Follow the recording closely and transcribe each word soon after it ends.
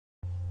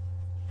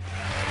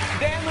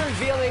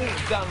revealing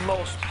the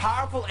most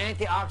powerful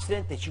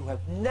antioxidant that you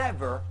have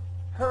never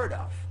heard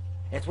of.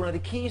 And it's one of the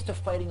keys to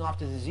fighting off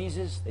the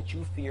diseases that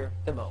you fear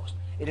the most.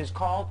 It is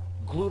called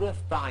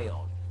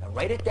glutathione. Now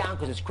write it down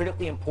because it's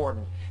critically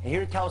important. And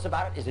here to tell us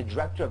about it is the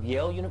director of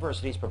Yale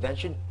University's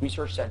Prevention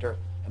Research Center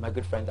and my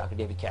good friend, Dr.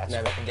 David Katz.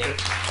 Welcome, David.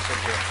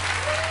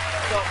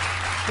 So,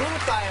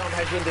 glutathione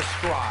has been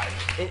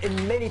described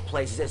in many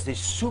places as the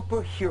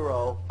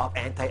superhero of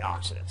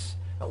antioxidants.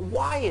 Now,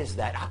 why is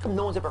that? How come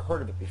no one's ever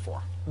heard of it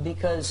before?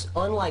 Because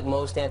unlike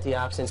most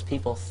antioxidants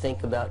people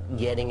think about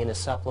getting in a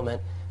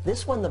supplement,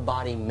 this one the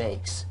body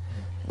makes.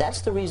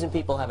 That's the reason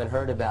people haven't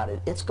heard about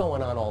it. It's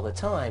going on all the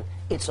time.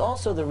 It's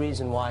also the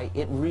reason why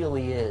it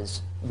really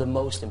is the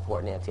most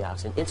important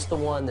antioxidant. It's the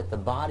one that the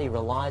body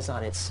relies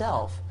on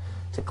itself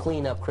to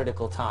clean up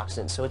critical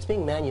toxins. So it's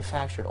being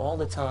manufactured all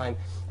the time,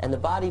 and the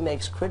body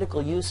makes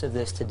critical use of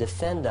this to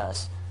defend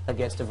us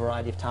against a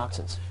variety of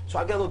toxins. So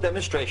I've got a little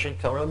demonstration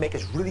to really make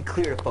this really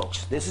clear to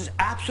folks. This is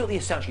absolutely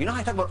essential. You know how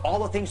I talk about all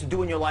the things to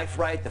do in your life,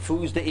 right? The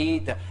foods to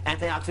eat, the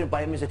antioxidant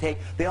vitamins to take.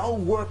 They all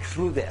work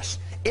through this.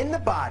 In the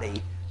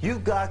body,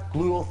 you've got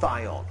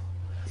glutathione.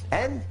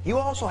 And you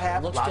also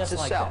have lots of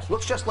cells.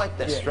 Looks just like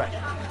this, right?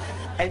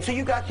 And so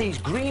you got these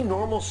green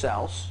normal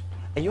cells,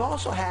 and you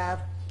also have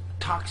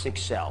toxic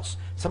cells.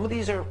 Some of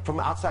these are from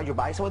outside your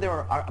body. Some of them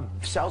are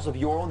cells of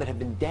your own that have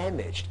been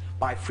damaged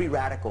by free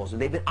radicals,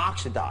 and they've been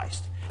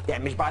oxidized,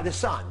 damaged by the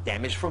sun,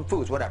 damaged from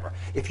foods, whatever.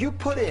 If you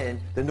put in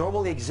the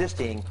normally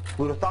existing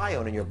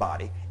glutathione in your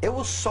body, it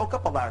will soak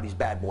up a lot of these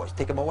bad boys,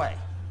 take them away,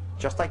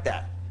 just like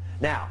that.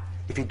 Now,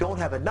 if you don't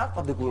have enough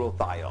of the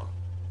glutathione,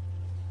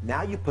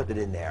 now you put it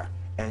in there,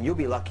 and you'll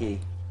be lucky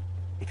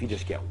if you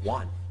just get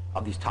one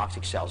of these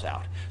toxic cells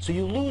out. So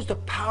you lose the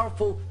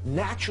powerful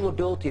natural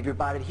ability of your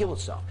body to heal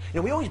itself. You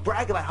know, we always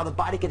brag about how the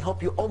body can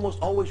help you almost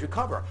always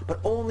recover, but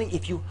only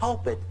if you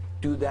help it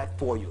do that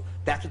for you.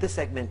 That's what this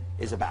segment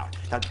is about.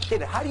 Now,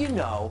 David, how do you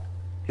know?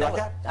 You like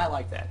that? I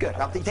like that. Good.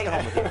 I'll take it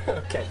home with you.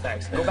 Okay,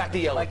 thanks. Go back to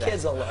Yale. My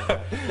kids will love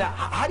that. Now,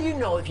 how do you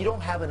know if you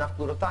don't have enough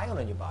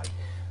glutathione in your body?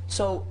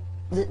 So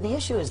the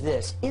issue is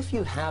this. If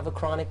you have a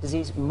chronic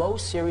disease,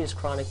 most serious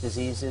chronic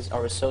diseases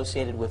are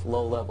associated with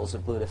low levels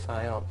of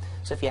glutathione.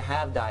 So if you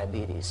have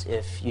diabetes,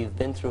 if you've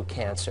been through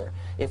cancer,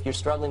 if you're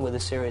struggling with a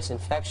serious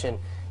infection,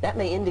 that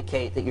may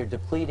indicate that you're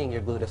depleting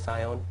your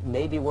glutathione.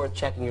 May be worth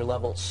checking your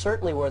level,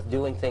 certainly worth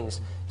doing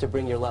things to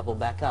bring your level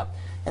back up.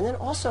 And then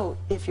also,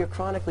 if you're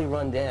chronically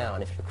run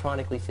down, if you're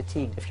chronically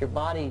fatigued, if your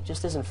body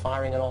just isn't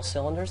firing on all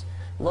cylinders,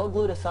 low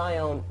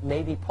glutathione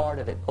may be part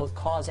of it, both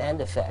cause and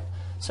effect.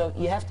 So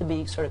you have to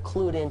be sort of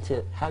clued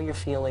into how you're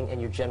feeling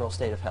and your general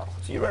state of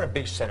health. So you run a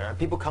big center, and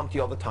people come to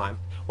you all the time.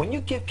 When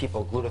you give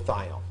people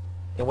glutathione,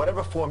 in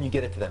whatever form you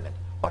get it to them in,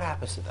 what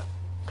happens to them?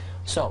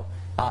 So,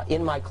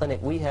 in my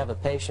clinic, we have a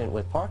patient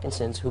with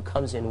Parkinson's who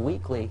comes in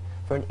weekly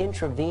for an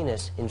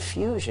intravenous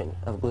infusion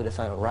of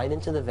glutathione right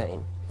into the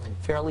vein,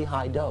 fairly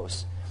high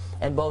dose.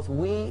 And both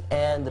we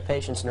and the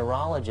patient's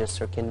neurologists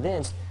are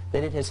convinced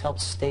that it has helped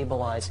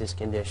stabilize his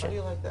condition. How do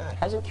you like that?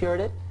 Hasn't cured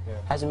it,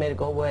 hasn't made it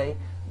go away,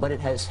 but it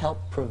has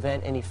helped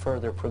prevent any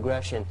further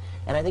progression.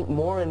 And I think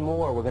more and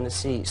more we're going to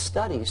see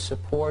studies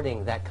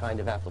supporting that kind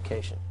of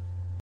application.